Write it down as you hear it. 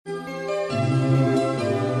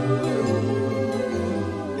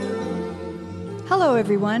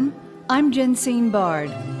everyone. I'm Jensine Bard,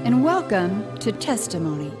 and welcome to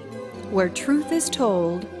Testimony, where truth is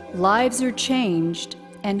told, lives are changed,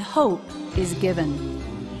 and hope is given.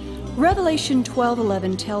 Revelation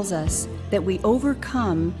 12:11 tells us that we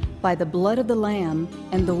overcome by the blood of the Lamb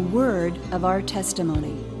and the word of our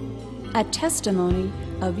testimony. A testimony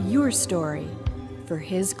of your story for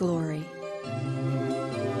His glory.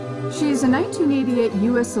 She is a 1988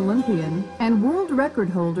 U.S. Olympian and world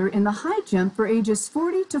record holder in the high jump for ages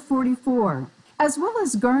 40 to 44, as well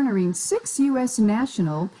as garnering 6 U.S.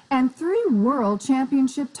 national and 3 world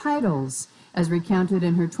championship titles, as recounted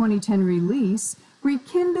in her 2010 release,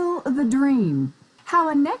 Rekindle the Dream: How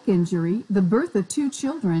a Neck Injury, the Birth of 2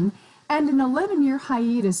 Children, and an 11-year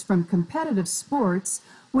hiatus from competitive sports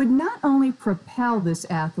would not only propel this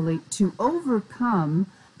athlete to overcome,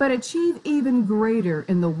 but achieve even greater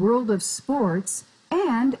in the world of sports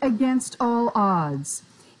and against all odds.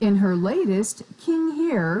 In her latest, King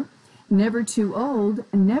Here, Never Too Old,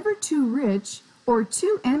 Never Too Rich, or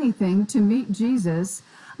Too Anything to Meet Jesus,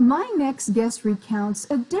 my next guest recounts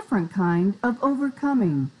a different kind of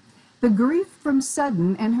overcoming. The grief from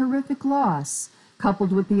sudden and horrific loss,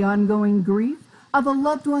 coupled with the ongoing grief of a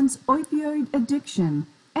loved one's opioid addiction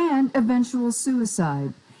and eventual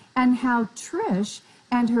suicide, and how Trish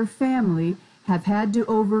and her family have had to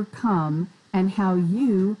overcome, and how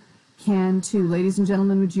you can too. Ladies and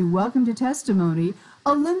gentlemen, would you welcome to Testimony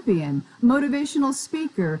Olympian, motivational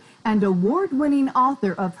speaker, and award-winning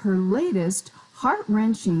author of her latest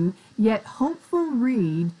heart-wrenching yet hopeful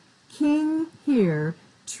read, King Here,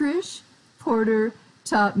 Trish Porter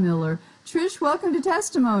Toppmiller. Trish, welcome to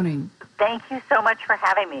Testimony. Thank you so much for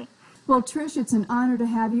having me. Well, Trish, it's an honor to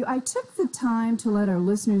have you. I took the time to let our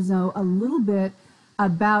listeners know a little bit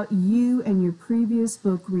about you and your previous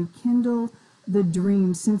book, Rekindle the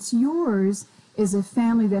Dream, since yours is a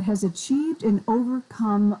family that has achieved and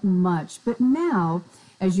overcome much. But now,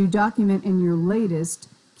 as you document in your latest,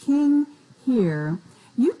 King Here,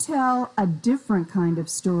 you tell a different kind of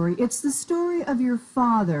story. It's the story of your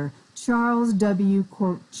father, Charles W.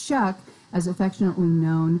 Chuck, as affectionately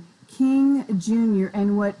known, King Jr.,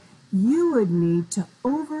 and what you would need to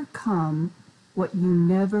overcome what you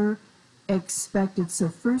never expected. So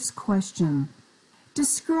first question,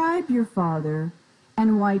 describe your father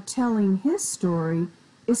and why telling his story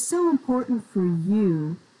is so important for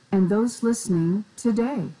you and those listening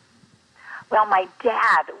today. Well, my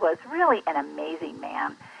dad was really an amazing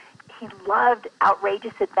man. He loved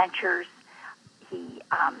outrageous adventures. He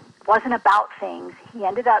wasn't about things. He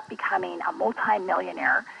ended up becoming a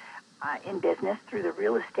multi-millionaire in business through the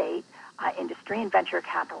real estate industry and venture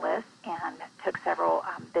capitalist, and took several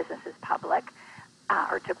businesses public,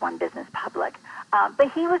 or took one business public.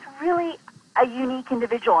 But he was really a unique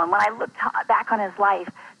individual, and when I looked back on his life,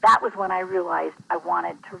 that was when I realized I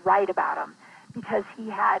wanted to write about him, because he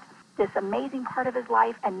had this amazing part of his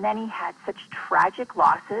life, and then he had such tragic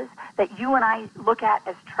losses that you and I look at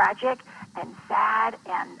as tragic and sad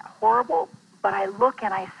and horrible, but I look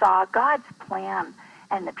and I saw God's plan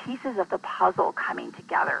and the pieces of the puzzle coming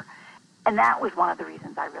together. And that was one of the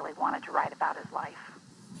reasons I really wanted to write about his life.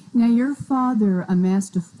 Now, your father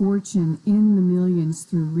amassed a fortune in the millions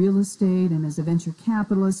through real estate and as a venture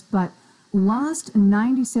capitalist, but lost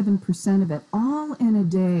 97% of it all in a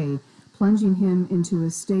day, plunging him into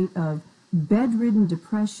a state of bedridden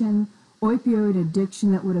depression, opioid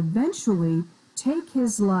addiction that would eventually take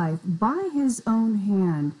his life by his own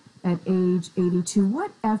hand at age 82.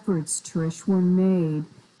 What efforts, Trish, were made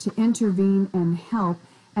to intervene and help,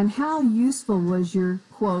 and how useful was your,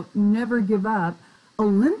 quote, never give up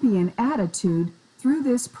Olympian attitude through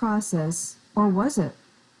this process, or was it?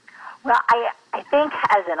 Well, I think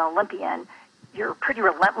as an Olympian, you're pretty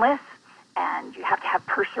relentless, and you have to have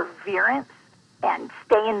perseverance and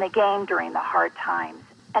stay in the game during the hard times.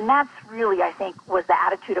 And that's really, I think, was the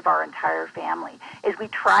attitude of our entire family, is we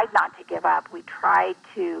tried not to give up. We tried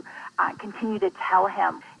to continue to tell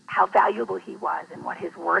him how valuable he was and what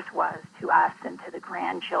his worth was to us and to the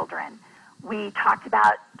grandchildren. We talked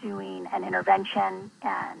about doing an intervention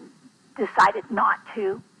and decided not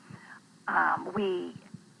to. We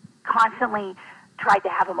constantly tried to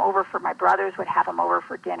have him over for, my brothers would have him over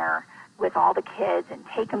for dinner with all the kids and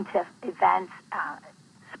take them to events,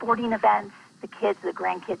 sporting events, the kids, the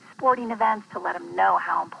grandkids' sporting events, to let them know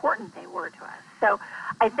how important they were to us. So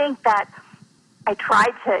I think that I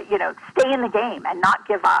tried to, stay in the game and not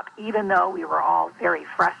give up, even though we were all very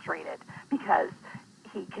frustrated, because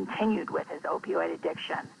he continued with his opioid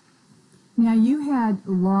addiction. Now, you had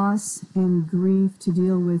loss and grief to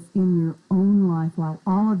deal with in your own life while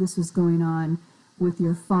all of this was going on with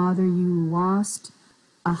your father. You lost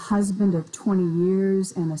a husband of 20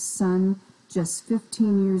 years and a son just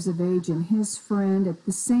 15 years of age, and his friend at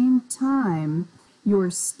the same time,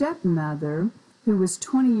 your stepmother, who was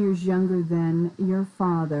 20 years younger than your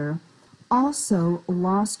father, also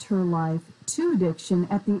lost her life to addiction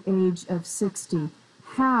at the age of 60.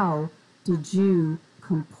 How did you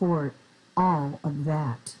comport all of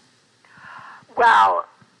that? Well,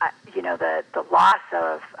 the loss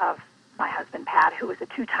of my husband, Pat, who was a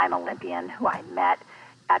two-time Olympian who I met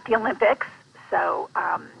at the Olympics. So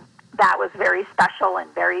that was very special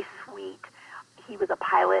and very sweet. He was a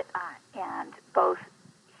pilot, and both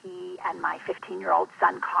he and my 15-year-old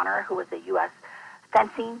son, Connor, who was a U.S.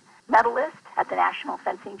 fencing medalist at the National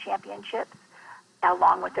Fencing Championships,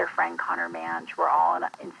 along with their friend Connor Mange, were all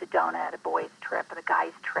in Sedona at a boys' trip, at a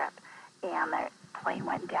guys' trip, and the plane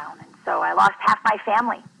went down. And so I lost half my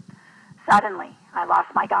family. Suddenly, I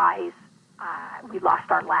lost my guys. We lost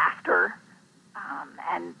our laughter.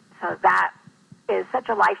 And so that is such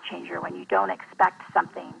a life changer when you don't expect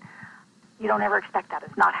something. You don't ever expect that.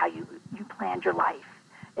 It's not how you planned your life.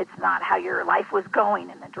 It's not how your life was going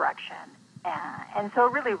in the direction. And so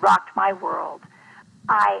it really rocked my world.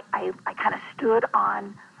 I kind of stood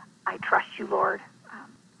on, I trust you, Lord.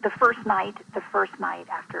 The first night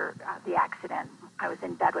after the accident, I was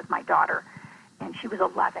in bed with my daughter, and she was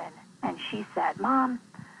 11, and she said, Mom,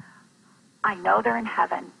 I know they're in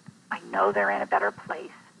heaven. I know they're in a better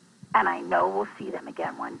place, and I know we'll see them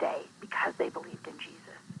again one day because they believed in Jesus.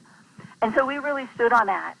 And so we really stood on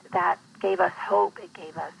that. That gave us hope. It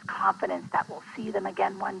gave us confidence that we'll see them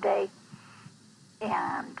again one day.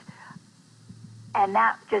 And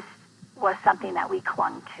that just was something that we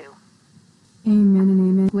clung to. Amen and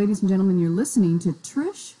amen. Ladies and gentlemen, you're listening to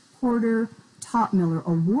Trish Porter Topmiller,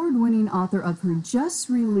 award-winning author of her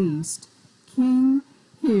just-released King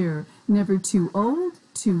Here, Never Too Old,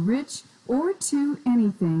 Too Rich, or Too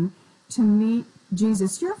Anything to Meet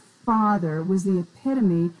Jesus. Your father was the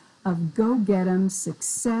epitome of go-get-em,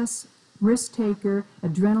 success, risk-taker,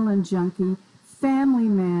 adrenaline junkie, family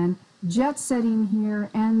man, jet-setting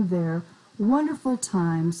here and there, wonderful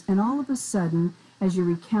times, and all of a sudden, as you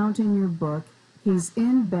recount in your book, he's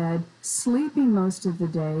in bed, sleeping most of the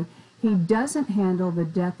day. He doesn't handle the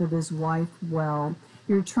death of his wife well.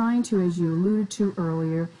 You're trying to, as you alluded to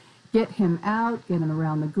earlier, get him out, get him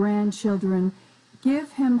around the grandchildren,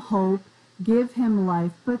 give him hope, give him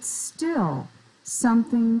life, but still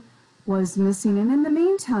something was missing. And in the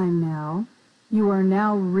meantime now, you are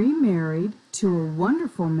now remarried to a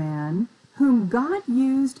wonderful man whom God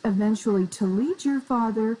used eventually to lead your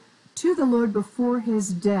father to the Lord before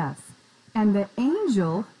his death. And the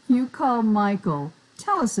angel you call Michael.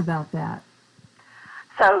 Tell us about that.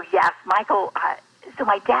 So, yes, Michael, so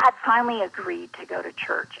my dad finally agreed to go to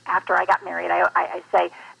church after I got married. I say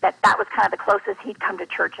that was kind of the closest he'd come to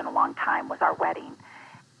church in a long time, was our wedding.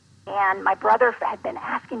 And my brother had been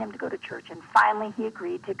asking him to go to church, and finally he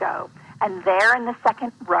agreed to go. And there in the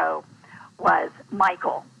second row was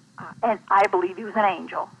Michael. And I believe he was an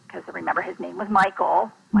angel, because remember his name was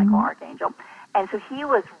Michael Archangel. And so he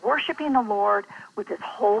was worshiping the Lord with his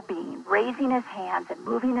whole being, raising his hands and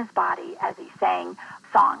moving his body as he sang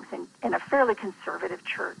songs in a fairly conservative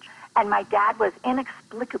church. And my dad was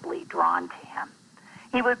inexplicably drawn to him.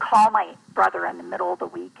 He would call my brother in the middle of the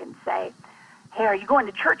week and say, hey, are you going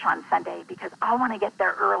to church on Sunday? Because I want to get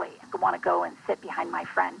there early. I want to go and sit behind my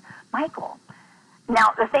friend Michael.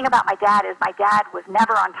 Now, the thing about my dad is my dad was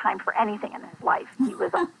never on time for anything in his life. He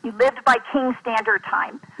lived by King Standard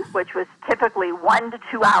Time, which was typically 1 to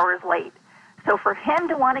 2 hours late. So for him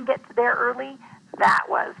to want to get there early, that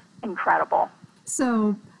was incredible.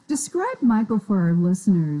 So describe Michael for our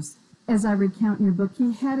listeners. As I recount in your book,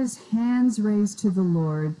 he had his hands raised to the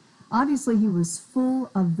Lord. Obviously, he was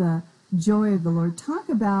full of the joy of the Lord. Talk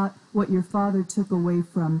about what your father took away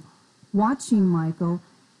from watching Michael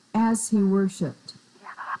as he worshiped.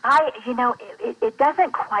 It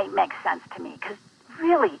doesn't quite make sense to me, because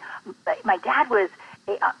really, my dad was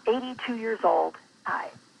 82 years old,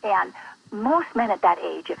 and most men at that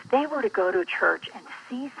age, if they were to go to a church and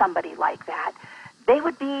see somebody like that, they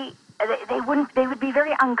would be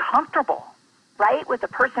very uncomfortable, right, with a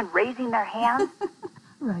person raising their hands.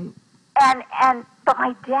 Right. But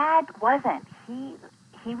my dad wasn't.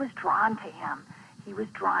 He was drawn to him. He was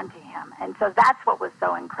drawn to him. And so that's what was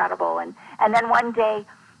so incredible. And then one day,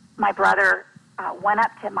 my brother went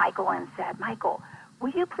up to Michael and said, Michael,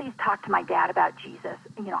 will you please talk to my dad about Jesus?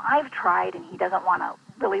 I've tried, and he doesn't want to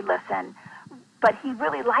really listen, but he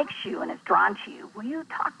really likes you and is drawn to you. Will you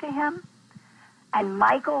talk to him? And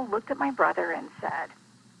Michael looked at my brother and said,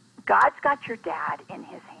 God's got your dad in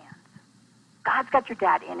his hands. God's got your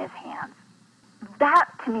dad in his hands. that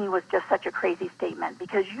to me was just such a crazy statement,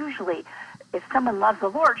 because usually if someone loves the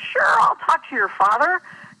Lord, sure, I'll talk to your father,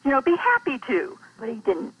 be happy to. But he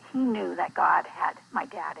didn't. He knew that God had my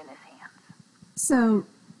dad in his hands. So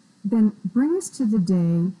then bring us to the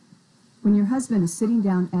day when your husband is sitting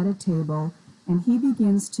down at a table and he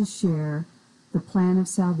begins to share the plan of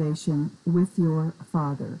salvation with your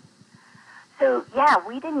father. So,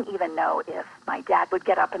 we didn't even know if my dad would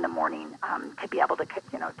get up in the morning to be able to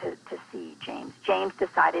see James. James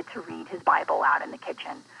decided to read his Bible out in the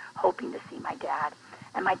kitchen, hoping to see my dad.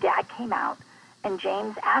 And my dad came out, and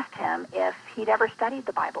James asked him if he'd ever studied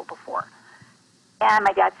the Bible before. And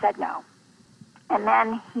my dad said no. And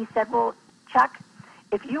then he said, well, Chuck,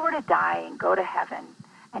 if you were to die and go to heaven,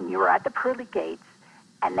 and you were at the pearly gates,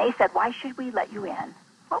 and they said, why should we let you in?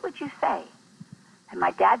 What would you say? And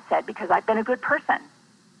my dad said, because I've been a good person.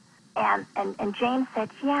 And James said,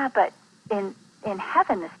 yeah, but in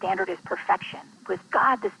heaven the standard is perfection. With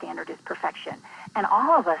God the standard is perfection. And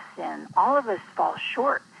all of us sin. All of us fall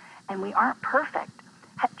short. And we aren't perfect.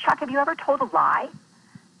 Chuck, have you ever told a lie?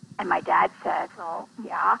 And my dad said, well,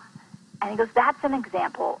 yeah. And he goes, that's an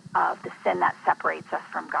example of the sin that separates us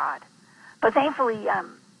from God. But thankfully,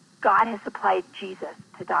 God has supplied Jesus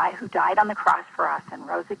to die, who died on the cross for us and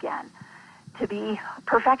rose again, to be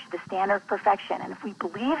perfection, the standard of perfection. And if we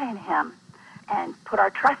believe in him and put our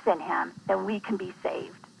trust in him, then we can be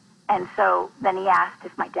saved. And so then he asked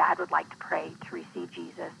if my dad would like to pray to receive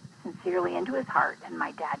Jesus sincerely into his heart. And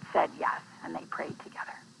my dad said yes, and they prayed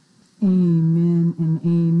together. Amen and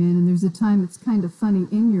amen. And there's a time, it's kind of funny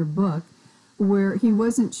in your book, where he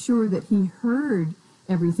wasn't sure that he heard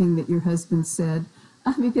everything that your husband said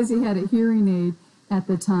because he had a hearing aid at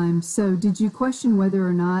the time. So did you question whether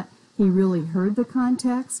or not he really heard the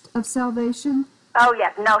context of salvation? Oh,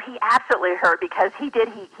 yes. No, he absolutely heard, because he did.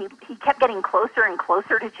 He kept getting closer and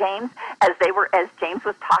closer to James as James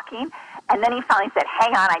was talking. And then he finally said,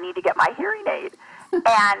 hang on, I need to get my hearing aid.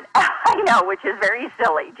 And I know, which is very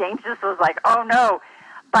silly. James just was like, oh, no.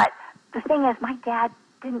 But the thing is, my dad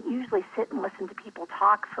didn't usually sit and listen to people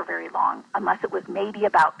talk for very long, unless it was maybe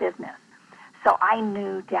about business. So I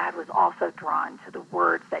knew Dad was also drawn to the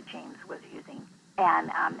words that James was using.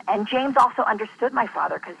 And James also understood my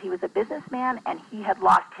father, because he was a businessman and he had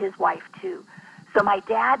lost his wife too. So my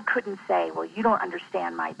dad couldn't say, well, you don't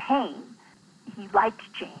understand my pain. He liked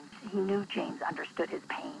James. He knew James understood his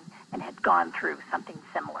pain and had gone through something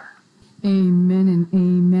similar. Amen and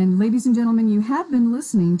amen. Ladies and gentlemen, you have been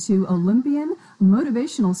listening to Olympian,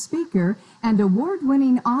 motivational speaker, and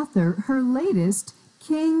award-winning author, her latest,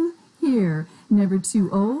 King Here. Never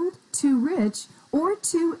too old, too rich, or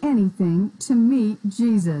too anything to meet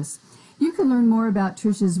Jesus. You can learn more about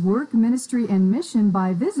Trish's work, ministry, and mission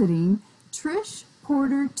by visiting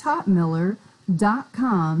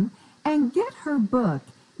TrishPorterTopMiller.com and get her book,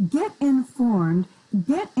 Get Informed,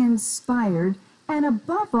 Get Inspired, and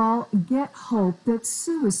above all, get hope that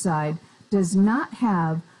suicide does not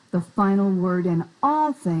have the final word, and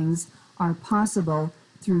all things are possible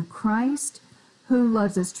through Christ who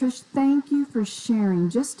loves us. Trish, thank you for sharing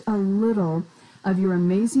just a little of your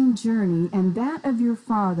amazing journey and that of your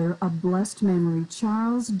father, a blessed memory,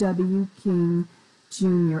 Charles W. King,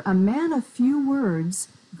 Jr., a man of few words,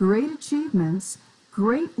 great achievements,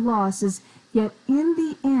 great losses, yet in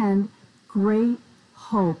the end, great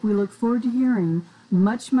hope. We look forward to hearing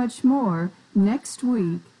much, much more next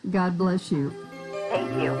week. God bless you.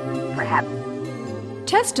 Thank you for having me.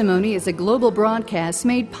 Testimony is a global broadcast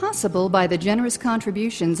made possible by the generous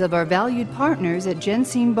contributions of our valued partners at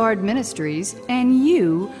Jensine Bard Ministries and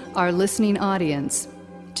you, our listening audience.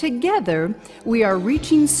 Together, we are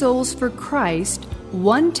reaching souls for Christ,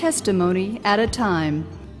 one testimony at a time.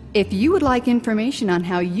 If you would like information on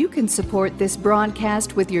how you can support this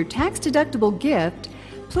broadcast with your tax-deductible gift,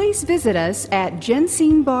 please visit us at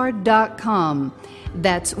jensinebard.com.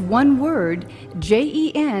 That's one word,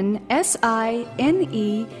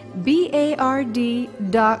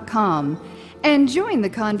 JENSINEBARD.com. And join the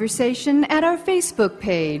conversation at our Facebook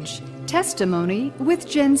page, Testimony with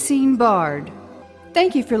Jensine Bard.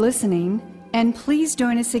 Thank you for listening, and please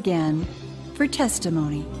join us again for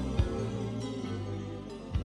Testimony.